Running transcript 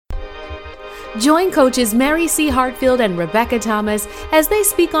Join coaches Mary C. Hartfield and Rebecca Thomas as they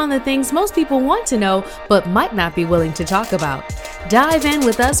speak on the things most people want to know but might not be willing to talk about. Dive in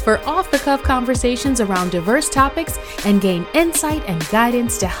with us for off-the-cuff conversations around diverse topics and gain insight and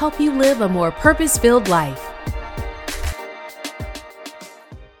guidance to help you live a more purpose-filled life.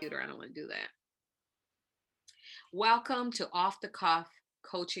 I don't want to do that. Welcome to Off the Cuff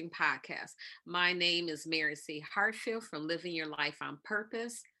Coaching Podcast. My name is Mary C. Hartfield from Living Your Life on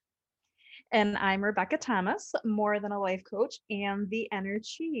Purpose. And I'm Rebecca Thomas, more than a life coach and the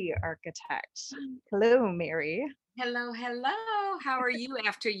energy architect. Hello, Mary. Hello. How are you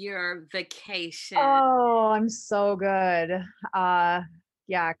after your vacation? Oh, I'm so good.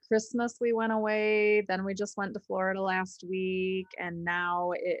 Christmas we went away, then we just went to Florida last week, and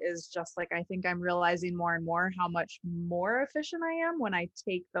now it is just like I think I'm realizing more and more how much more efficient I am when I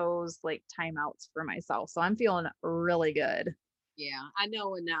take those like timeouts for myself. So I'm feeling really good. Yeah, I know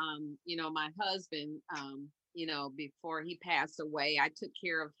when my husband before he passed away, I took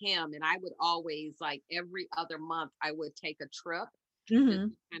care of him, and I would always, like, every other month I would take a trip just Mm-hmm.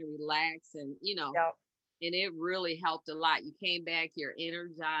 to kind of relax, and Yep. and it really helped a lot. You came back, you're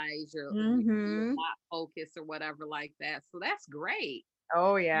energized, you're Mm-hmm. not focused or whatever like that. So that's great.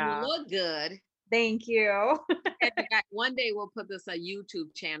 Oh You yeah. look good. Thank you. And one day we'll put this on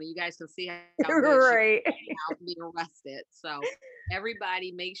YouTube channel. You guys can see how good she Right. without being arrested. So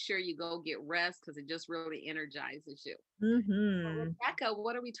everybody, make sure you go get rest because it just really energizes you. But Mm-hmm. Rebecca,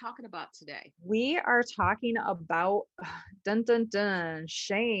 what are we talking about today? We are talking about dun dun dun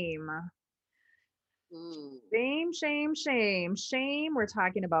shame. Ooh, Shame. We're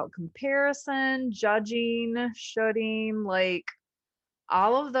talking about comparison, judging, shoulding, like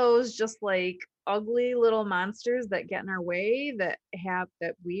all of those just like ugly little monsters that get in our way that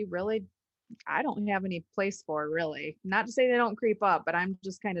we really I don't have any place for really. Not to say they don't creep up, but I'm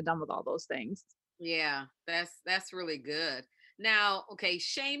just kind of done with all those things. yeah, that's really good. Now, okay,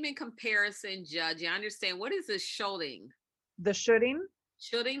 shame and comparison, judging. I understand. What is this shoulding? The shoulding,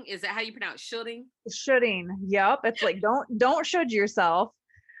 Shoulding? Is that how you pronounce shoulding? shoulding. Yep. It's like don't should yourself.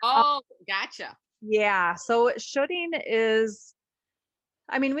 Oh, gotcha. Yeah. So shoulding is,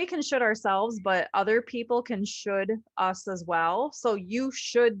 I mean, we can should ourselves, but other people can should us as well. So you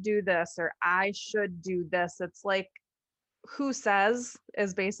should do this or I should do this. It's like who says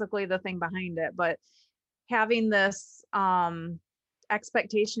is basically the thing behind it. But having this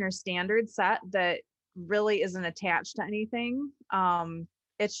expectation or standard set that really isn't attached to anything.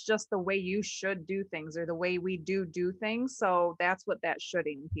 It's just the way you should do things or the way we do things. So that's what that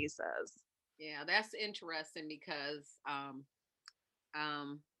shoulding piece is. Yeah, that's interesting because um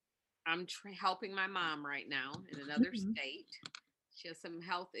I'm helping my mom right now in another Mhm. state. She has some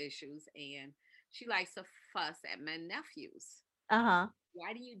health issues and she likes to fuss at my nephews. Uh-huh.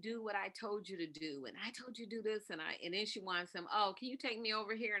 Why do you do what I told you to do? And I told you to do this, and then she wants them, oh, can you take me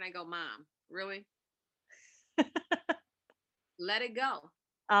over here? And I go, Mom, really? Let it go.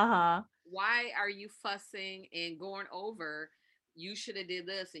 Uh-huh. Why are you fussing and going over? You should have did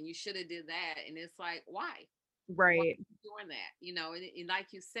this and you should have did that. And it's like, why Right. are you doing that? And like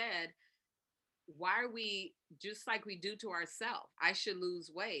you said, why are we just like we do to ourselves? I should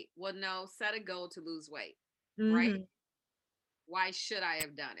lose weight. Well, no, set a goal to lose weight, right? Hmm. Why should I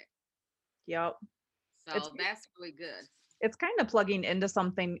have done it? Yep. It's So that's really good. it's kind of plugging into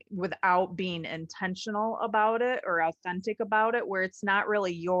something without being intentional about it or authentic about it, where it's not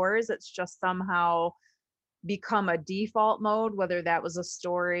really yours. It's just somehow become a default mode, whether that was a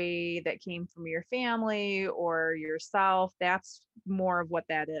story that came from your family or yourself. That's more of what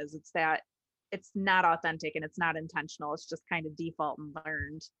that is. It's that it's not authentic and it's not intentional. It's just kind of default and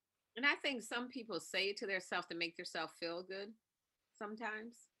learned. And I think some people say it to themselves to make themselves feel good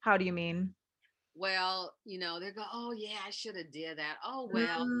sometimes. How do you mean? Well, they go, oh yeah, I should have did that. Oh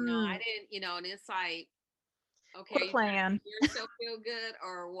well, I Mm, didn't, and it's like, okay, are quit you trying to playing. make yourself feel good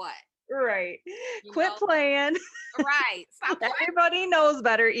or what? Right. You Quit know, playing. right. Stop playing. Everybody knows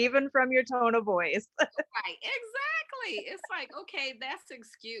better, even from your tone of voice. Right. Exactly. It's like, okay, that's the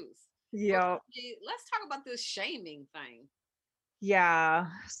excuse. Yeah. Okay, let's talk about this shaming thing. Yeah.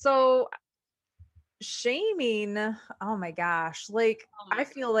 So shaming, oh my gosh, like Oh I my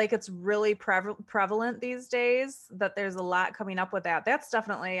God. feel like it's really prevalent these days that there's a lot coming up with that. That's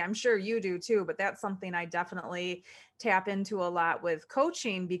definitely, I'm sure you do too, but that's something I definitely tap into a lot with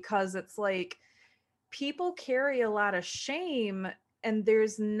coaching because it's like people carry a lot of shame and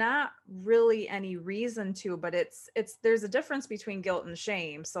there's not really any reason to, but it's there's a difference between guilt and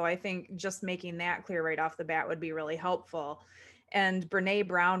shame. So I think just making that clear right off the bat would be really helpful. And Brene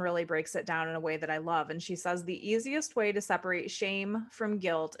Brown really breaks it down in a way that I love. And she says the easiest way to separate shame from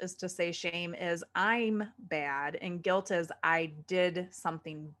guilt is to say shame is I'm bad and guilt is I did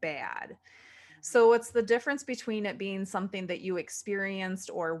something bad. So it's the difference between it being something that you experienced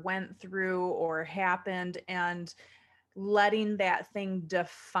or went through or happened and letting that thing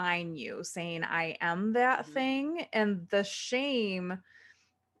define you, saying I am that thing. And the shame,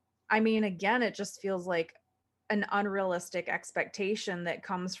 I mean, again, it just feels like an unrealistic expectation that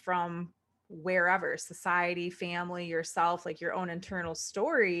comes from wherever, society, family, yourself, like your own internal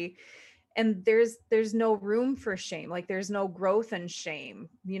story. And there's no room for shame. Like there's no growth in shame.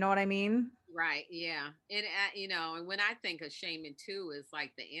 You know what I mean? Right. Yeah. And, and when I think of shaming too, is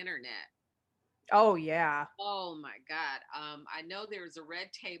like the internet. Oh yeah. Oh my God. I know there's a Red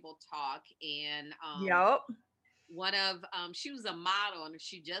Table Talk, and Yep. one of she was a model and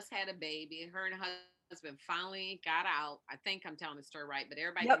she just had a baby. Her and her husband finally got out. I think I'm telling the story right, but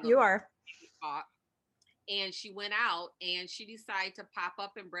everybody Yep, can go you to are. the talk. And she went out and she decided to pop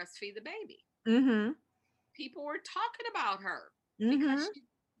up and breastfeed the baby. Mm-hmm. People were talking about her because Mm-hmm. she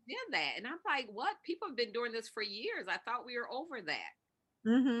did that. And I'm like, what? People have been doing this for years. I thought we were over that.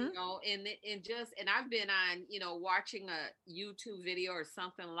 Mm-hmm. And I've been on, watching a YouTube video or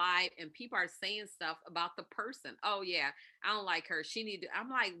something live, and people are saying stuff about the person. Oh yeah, I don't like her, she need to. I'm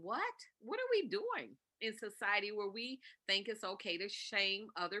like, what are we doing in society where we think it's okay to shame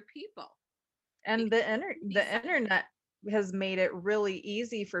other people? And Because the internet has made it really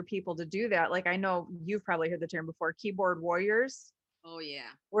easy for people to do that. Like I know you've probably heard the term before, keyboard warriors, oh yeah.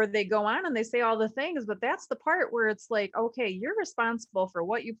 where they go on and they say all the things, but that's the part where it's like, okay, you're responsible for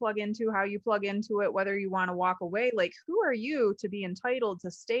what you plug into, how you plug into it, whether you want to walk away. Like, who are you to be entitled to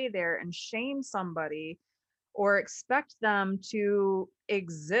stay there and shame somebody or expect them to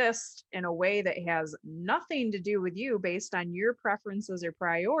exist in a way that has nothing to do with you based on your preferences or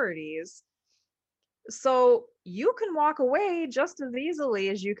priorities? So you can walk away just as easily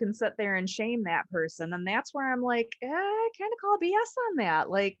as you can sit there and shame that person. And that's where I'm like, I kind of call BS on that.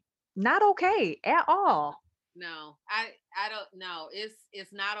 Like, not okay at all. No, I don't know.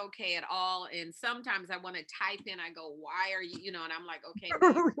 It's not okay at all. And sometimes I want to type in, I go, why are you, and I'm like, okay,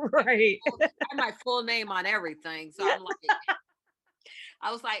 ma'am, Right. I have my full name on everything. So I'm like,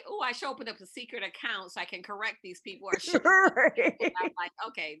 I was like, oh, I should open up a secret account so I can correct these people. Or Right. I'm like,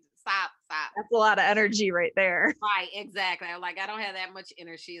 okay, stop. That's a lot of energy right there. Right, exactly. I'm like, I don't have that much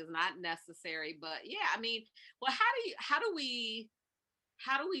energy. It's not necessary. But yeah, I mean, well, how do we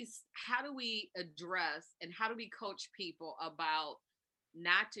address and how do we coach people about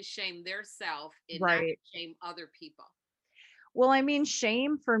not to shame their self and not to Right. shame other people? Well, I mean,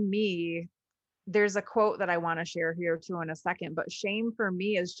 shame for me, there's a quote that I want to share here too in a second, but shame for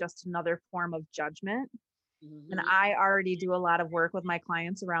me is just another form of judgment. And Hmm. I already do a lot of work with my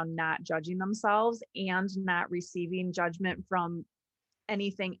clients around not judging themselves and not receiving judgment from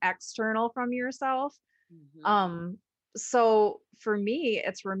anything external from yourself. Hmm. Um, so for me,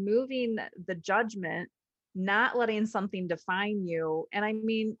 it's removing the judgment, not letting something define you. And I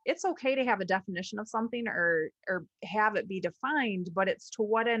mean, it's okay to have a definition of something or have it be defined, but it's to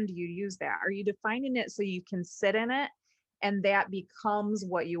what end do you use that? Are you defining it so you can sit in it and that becomes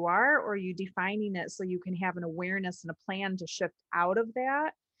what you are you defining it so you can have an awareness and a plan to shift out of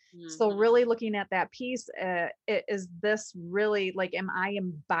that? So Hmm. really looking at that piece, is this really like, am I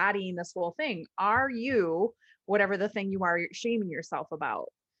embodying this whole thing? Are you whatever the thing you are you're shaming yourself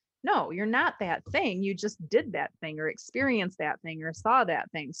about? No, you're not that thing. You just did that thing or experienced that thing or saw that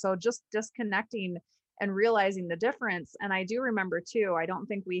thing. So just disconnecting and realizing the difference. And I do remember too, I don't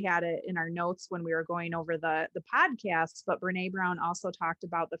think we had it in our notes when we were going over the podcast, but Brene Brown also talked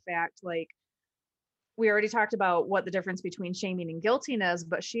about the fact, like, we already talked about what the difference between shaming and guilting is,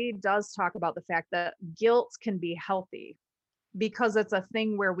 but she does talk about the fact that guilt can be healthy because it's a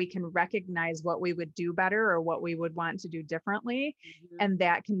thing where we can recognize what we would do better or what we would want to do differently. Hmm. And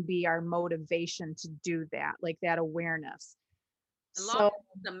that can be our motivation to do that, like that awareness. As long So, as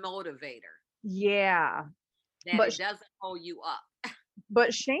it's a motivator, yeah. that But it doesn't hold you up.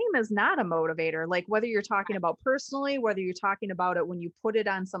 but shame is not a motivator. Like whether you're talking about personally, whether you're talking about it when you put it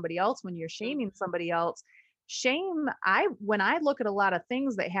on somebody else, when you're Mhm. shaming somebody else, shame, when I look at a lot of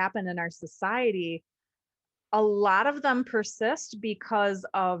things that happen in our society, a lot of them persist because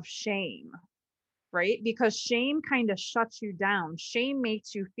of shame, right? Because shame kind of shuts you down. Shame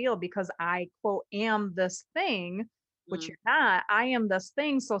makes you feel, because I quote am this thing, which Mhm. you're not. I am this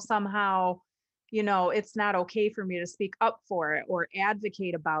thing. So somehow, it's not okay for me to speak up for it or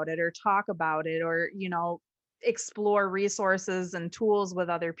advocate about it or talk about it or, explore resources and tools with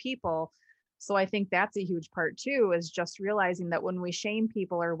other people. So I think that's a huge part too, is just realizing that when we shame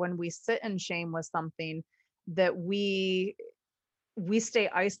people or when we sit in shame with something, that we stay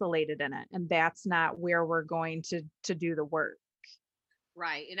isolated in it, and that's not where we're going to do the work.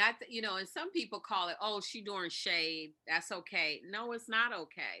 Right. And and some people call it, oh, she doing shade. That's okay. No, it's not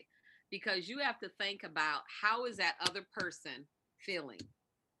okay. Because you have to think about, how is that other person feeling?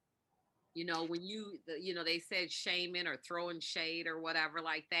 When they said shaming or throwing shade or whatever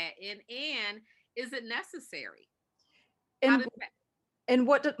like that. And is it necessary? How And does that? and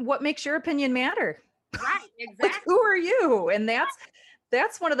what makes your opinion matter? Right, Like, who exactly. are you? And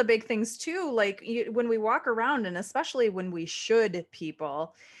that's one of the big things too. Like, when we walk around, and especially when we should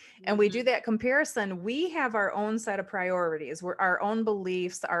people, and we do Hmm. that comparison, we have our own set of priorities, we're our own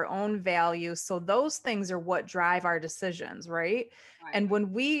beliefs, our own values. So those things are what drive our decisions, right? Right. And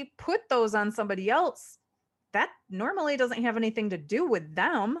when we put those on somebody else, that normally doesn't have anything to do with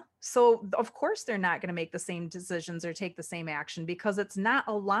them. So of course they're not going to make the same decisions or take the same action, because it's not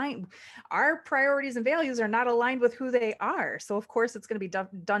aligned. Our priorities and values are not aligned with who they are. So of course it's going to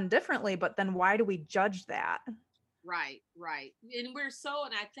be done differently, but then why do we judge that? Right, right. And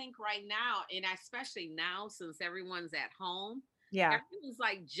I think right now, and especially now since everyone's at home, Yeah. everyone's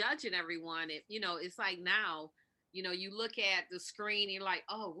like judging everyone. It's like now, you look at the screen, you're like,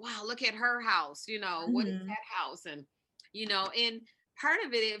 oh, wow, look at her house. What is Hmm. that house? And part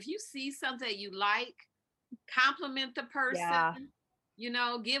of it, if you see something that you like, compliment the person. Yeah.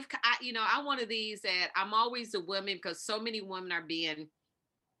 I'm one of these that I'm always a woman, because so many women are being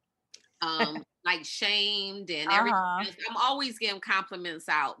like shamed and everything Uh-huh. else. I'm always giving compliments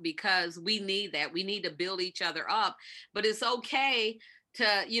out, because we need that. We need to build each other up. But it's okay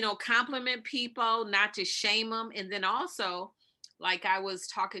to, compliment people, not to shame them. And then also, like I was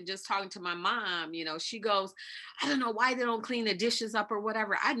talking to my mom, she goes, I don't know why they don't clean the dishes up or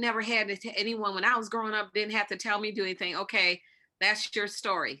whatever. I never had anyone when I was growing up didn't have to tell me to do anything. Okay, that's your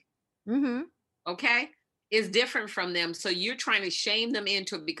story. Hmm. Okay, is different from them. So you're trying to shame them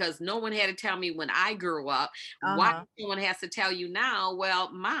into it, because no one had to tell me when I grew up. Why Uh-huh. someone has to tell you now?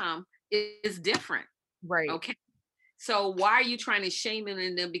 Well, mom, is different. Right. Okay. So why are you trying to shame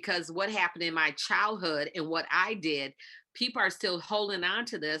them? Because what happened in my childhood and what I did, people are still holding on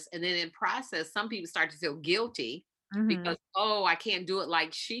to this. And then in process, some people start to feel guilty Hmm. because, oh, I can't do it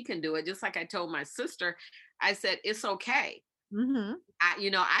like she can do it. Just like I told my sister, I said, it's okay. Hmm.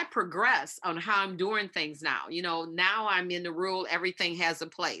 I progress on how I'm doing things now. Now I'm in the rule, everything has a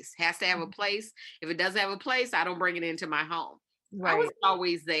place, has to have a place. If it doesn't have a place, I don't bring it into my home. I was Right.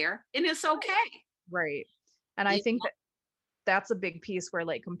 always there, and it's okay. Right. And I You think know? that's a big piece where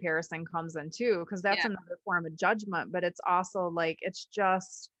like comparison comes in too, because that's Yeah. another form of judgment. But it's also like, it's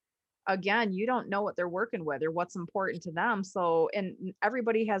just, again, you don't know what they're working with or what's important to them. So, and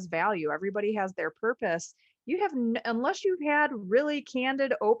everybody has value, everybody has their purpose. You have unless you've had really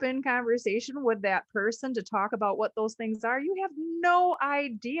candid, open conversation with that person to talk about what those things are, you have no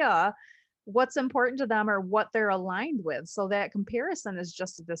idea what's important to them or what they're aligned with. So that comparison is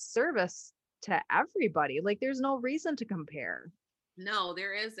just a disservice to everybody. Like, there's no reason to compare. No,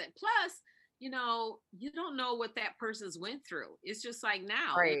 there isn't. Plus, you don't know what that person's went through. It's just like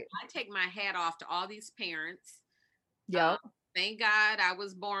now, Right. I take my hat off to all these parents. Uh, Yep. Thank God I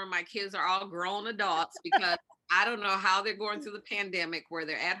was born. My kids are all grown adults, because I don't know how they're going through the pandemic, where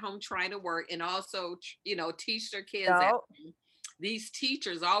they're at home trying to work and also, teach their kids at Yep. home. These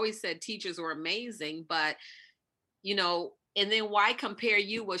teachers always said teachers were amazing, but, and then why compare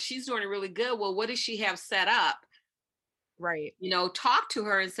you? Well, she's doing really good. Well, what does she have set up? Right. Talk to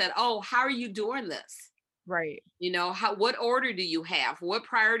her and said, oh, how are you doing this? Right. What order do you have? What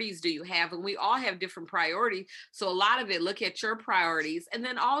priorities do you have? And we all have different priorities. So a lot of it, look at your priorities. And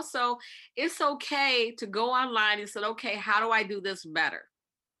then also, it's okay to go online and say, okay, how do I do this better?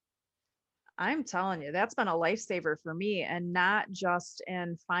 I'm telling you, that's been a lifesaver for me, and not just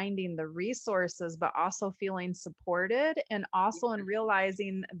in finding the resources, but also feeling supported, and also in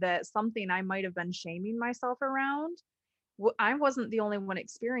realizing that something I might have been shaming myself around, I wasn't the only one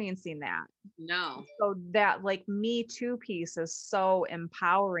experiencing that. No. So that like me too piece is so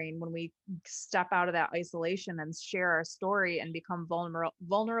empowering when we step out of that isolation and share our story and become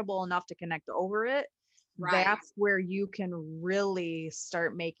vulnerable enough to connect over it. Right. That's where you can really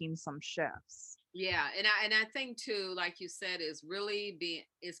start making some shifts. Yeah. And I think too, like you said, is really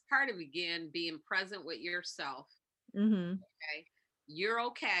is part of, again, being present with yourself. Mhm. Okay. You're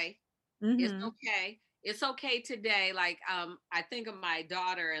okay. It's Mhm. okay. It's okay today. Like, I think of my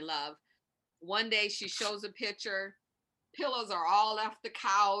daughter in love. One day she shows a picture, pillows are all off the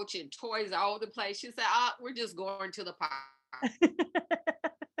couch and toys all over the place. She said, we're just going to the park.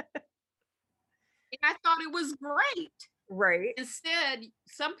 I thought it was great. Right. Instead,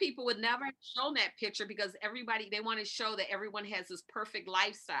 some people would never have shown that picture because everybody, they want to show that everyone has this perfect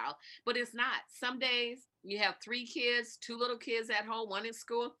lifestyle, but it's not. Some days you have 3 kids, 2 little kids at home, one in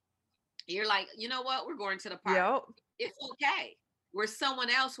school. You're like, you know what? We're going to the park. Yep. It's okay. Where someone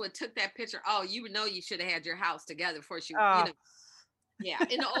else would took that picture. Oh, you know, you should have had your house together before you Uh, know. Yeah,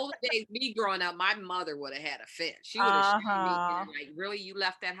 in the old days, me growing up, my mother would have had a fit. She would have shown me, uh-huh. like, really, you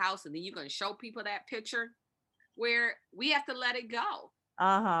left that house, and then you're gonna show people that picture. Where we have to let it go.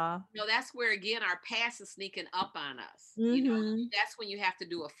 Uh-huh. That's where again our past is sneaking up on us. Mm-hmm. That's when you have to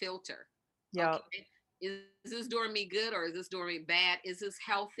do a filter. Yep. Okay, is this doing me good or is this doing me bad? Is this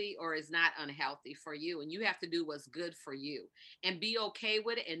healthy or is not unhealthy for you? And you have to do what's good for you and be okay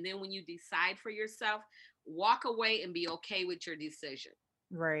with it. And then when you decide for yourself, walk away and be okay with your decision.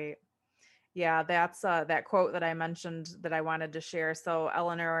 Right. Yeah, that's that quote that I mentioned that I wanted to share. So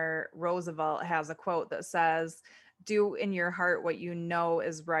Eleanor Roosevelt has a quote that says, "Do in your heart what you know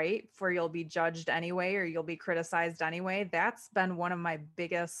is right, for you'll be judged anyway, or you'll be criticized anyway." That's been one of my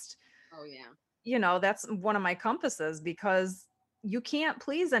biggest, Oh yeah. that's one of my compasses, because you can't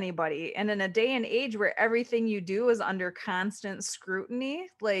please anybody. And in a day and age where everything you do is under constant scrutiny,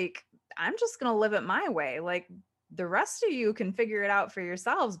 like, I'm just going to live it my way. Like, the rest of you can figure it out for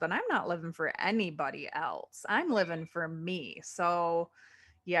yourselves, but I'm not living for anybody else. I'm living for me. So,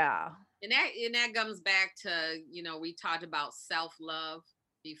 yeah. And that comes back to, we talked about self-love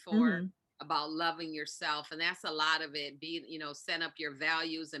before, Mhm. about loving yourself. And that's a lot of it, being, set up your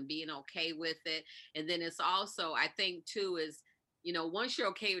values and being okay with it. And then it's also, I think too, is, once you're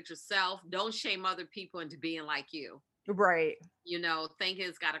okay with yourself, don't shame other people into being like you. Right. Thinking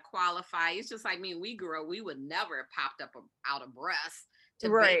it's got to qualify. It's just like me, we grew up, we would never have popped up out of breast to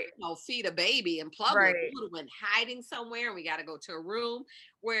Right. feed a baby in public. We Right. would have went hiding somewhere and we got to go to a room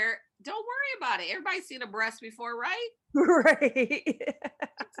where don't worry about it. Everybody's seen a breast before, right? Right.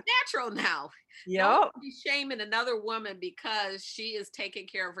 It's natural now. Don't Yep. be shaming another woman because she is taking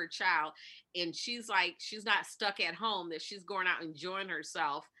care of her child and she's not stuck at home, that she's going out enjoying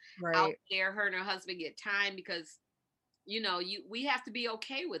herself out Right. there. Her and her husband get time because we have to be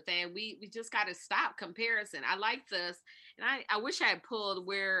okay with that. And we just got to stop comparison. I like this, and I wish I had pulled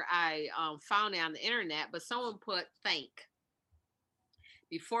where I found it on the internet, but someone put think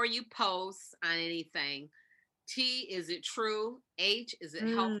before you post on anything. T, is it true? H, is it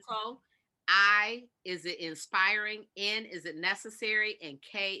Mm, helpful? I, is it inspiring? N, is it necessary? And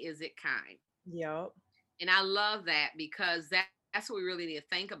K, is it kind? yep. And I love that because that's what we really need to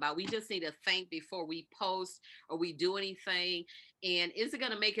think about. We just need to think before we post or we do anything. And is it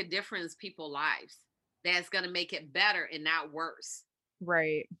going to make a difference in people's lives? That's going to make it better and not worse.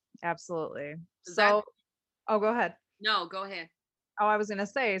 Right. Absolutely. 'Cause I, So, oh, go ahead. no, go ahead. Oh, I was going to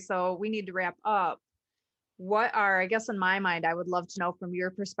say, so we need to wrap up. What are, I guess in my mind, I would love to know from your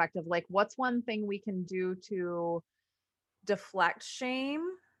perspective, like, what's one thing we can do to deflect shame?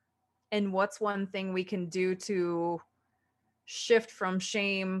 And what's one thing we can do to shift from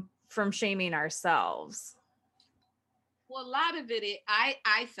shaming ourselves? Well, a lot of it,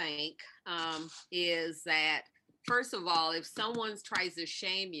 I think, is that first of all, if someone tries to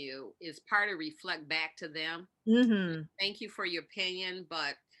shame you, is part of reflect back to them. Mhm. Thank you for your opinion,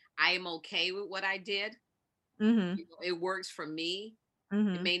 but I am okay with what I did. Mhm. It works for me. It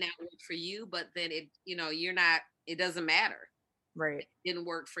Mhm. may not work for you, but then you're not, it doesn't matter. Right. It didn't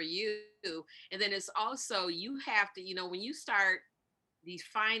work for you. And then it's also, you have to, when you start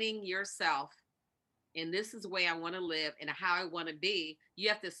defining yourself, and this is the way I want to live and how I want to be, you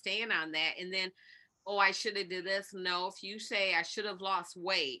have to stand on that. And then, oh, I should have did this. No, if you say I should have lost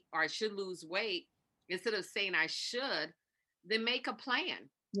weight or I should lose weight, instead of saying I should, then make a plan.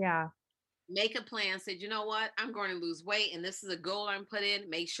 Yeah. Make a plan. Said, you know what? I'm going to lose weight, and this is a goal I'm put in.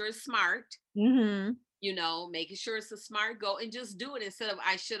 Make sure it's smart. Mhm. Making sure it's a smart goal, and just do it instead of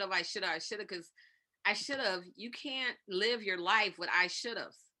I should have, I should have, I should have. Because I should have. You can't live your life with I should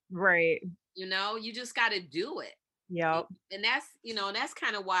have. Right. You just got to do it. Yep. And that's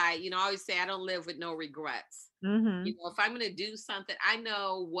kind of why, I always say I don't live with no regrets. Mhm. If I'm going to do something, I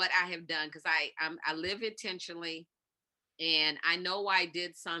know what I have done because I live intentionally and I know why I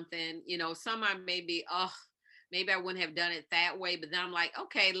did something. Some I maybe, maybe I wouldn't have done it that way. But then I'm like,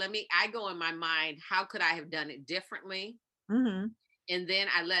 okay, I go in my mind, how could I have done it differently? Mhm. And then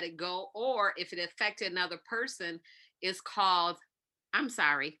I let it go. Or if it affected another person, it's called, I'm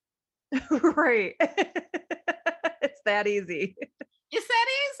sorry. Right. It's that easy. It's that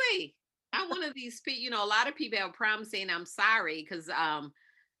easy. I'm one of these people, a lot of people have a problem saying I'm sorry because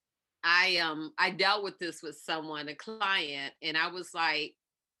I dealt with this with someone, a client, and I was like,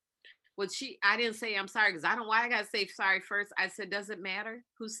 I didn't say I'm sorry because I don't, why I got to say sorry first. I said, does it matter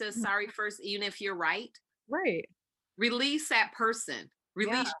who says sorry first, even if you're right? Right. Release that person,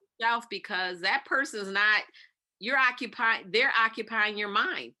 release yourself, because that person's not, they're occupying your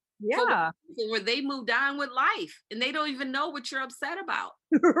mind. Yeah. So where they moved on with life and they don't even know what you're upset about.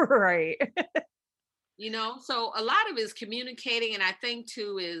 Right. So a lot of it is communicating. And I think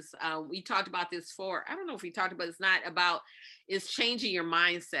too is, we talked about this I don't know if we talked about, it's changing your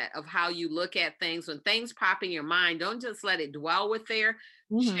mindset of how you look at things. When things pop in your mind, don't just let it dwell with there.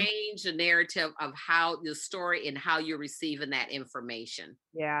 Change the narrative of how the story and how you're receiving that information.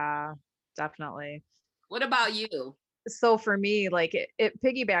 Yeah, definitely. What about you? So for me, like it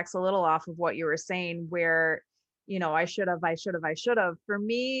piggybacks a little off of what you were saying, where, I should have. For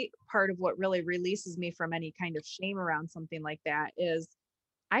me, part of what really releases me from any kind of shame around something like that is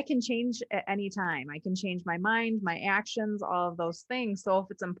I can change at any time. I can change my mind, my actions, all of those things. So if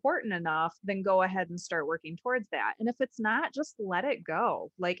it's important enough, then go ahead and start working towards that. And if it's not, just let it go.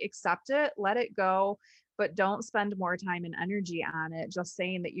 Like, accept it, let it go, but don't spend more time and energy on it just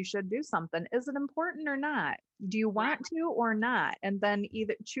saying that you should do something. Is it important or not? Do you want to or not? And then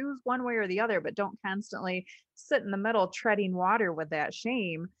either choose one way or the other, but don't constantly sit in the middle treading water with that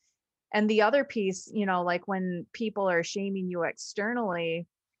shame. And the other piece, like when people are shaming you externally,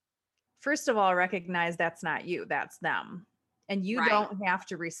 first of all, recognize that's not you, that's them. And you don't have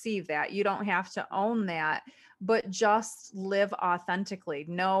to receive that. You don't have to own that, but just live authentically.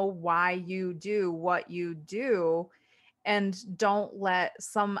 Know why you do what you do, and don't let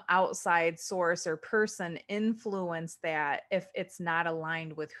some outside source or person influence that if it's not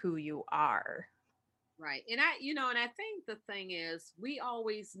aligned with who you are. Right. And I think the thing is, we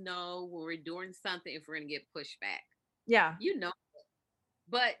always know when we're doing something if we're going to get pushback. Yeah.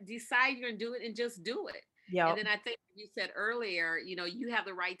 But decide you're going to do it and just do it. Yeah. And then I think you said earlier, you have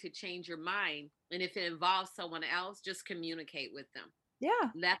the right to change your mind. And if it involves someone else, just communicate with them. Yeah.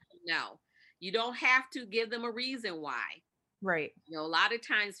 Let them know. You don't have to give them a reason why. Right. A lot of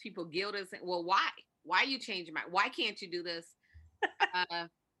times people guilt us. Well, why? Why you change your mind? Why can't you do this?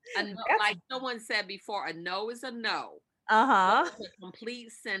 Like someone said before, a no is a no. Uh-huh. It's a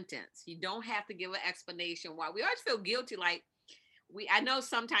complete sentence. You don't have to give an explanation why. We always feel guilty, like I know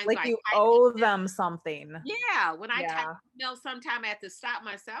sometimes like you owe them something. Yeah. When I type sometime I have to stop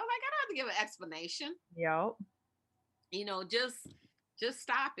myself. Like, I don't have to give an explanation. Yep. Just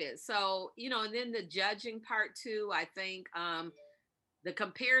stop it. So, and then the judging part too, I think the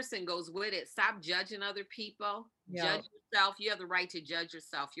comparison goes with it. Stop judging other people. Yep. Judge yourself. You have the right to judge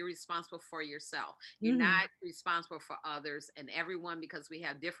yourself. You're responsible for yourself. You're not responsible for others and everyone, because we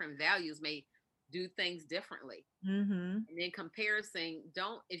have different values, may do things differently. And then comparison,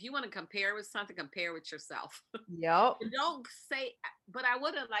 if you want to compare with something, compare with yourself. Yep. Don't say, but I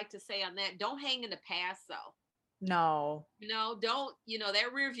would have liked to say on that, don't hang in the past though. No. Don't,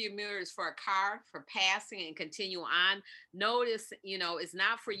 that rear view mirror is for a car, for passing and continue on. Notice, it's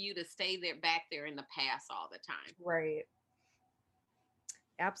not for you to stay back there in the past all the time. Right.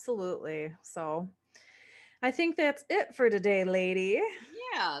 Absolutely. So I think that's it for today, lady.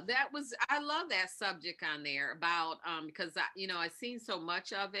 Yeah, I love that subject on there about, because I've seen so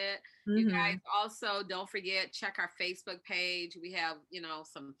much of it. You guys also don't forget, check our Facebook page. We have,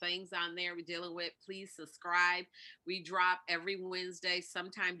 some things on there we're dealing with. Please subscribe. We drop every Wednesday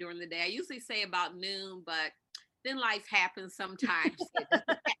sometime during the day. I usually say about noon, but then life happens sometimes.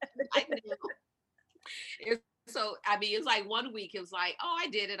 So, it's like 1 week, it was like, oh, I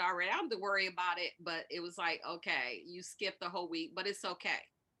did it already. I don't have to worry about it. But it was like, okay, you skipped the whole week, but it's okay.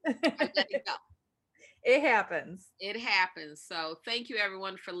 I let it go. It happens. It happens. So thank you,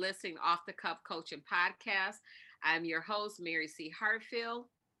 everyone, for listening to Off the Cuff Coaching Podcast. I'm your host, Mary C. Hartfield.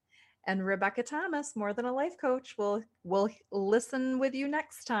 And Rebecca Thomas, More Than a Life Coach. We'll listen with you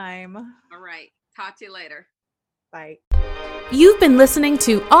next time. All right. Talk to you later. Bye. You've been listening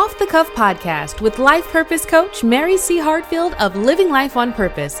to Off the Cuff Podcast with Life Purpose Coach Mary C. Hartfield of Living Life on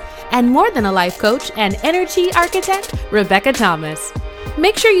Purpose, and More Than a Life Coach and Energy Architect Rebecca Thomas.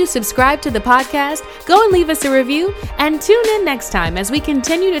 Make sure you subscribe to the podcast, go and leave us a review, and tune in next time as we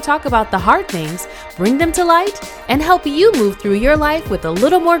continue to talk about the hard things, bring them to light, and help you move through your life with a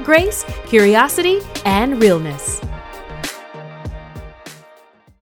little more grace, curiosity, and realness.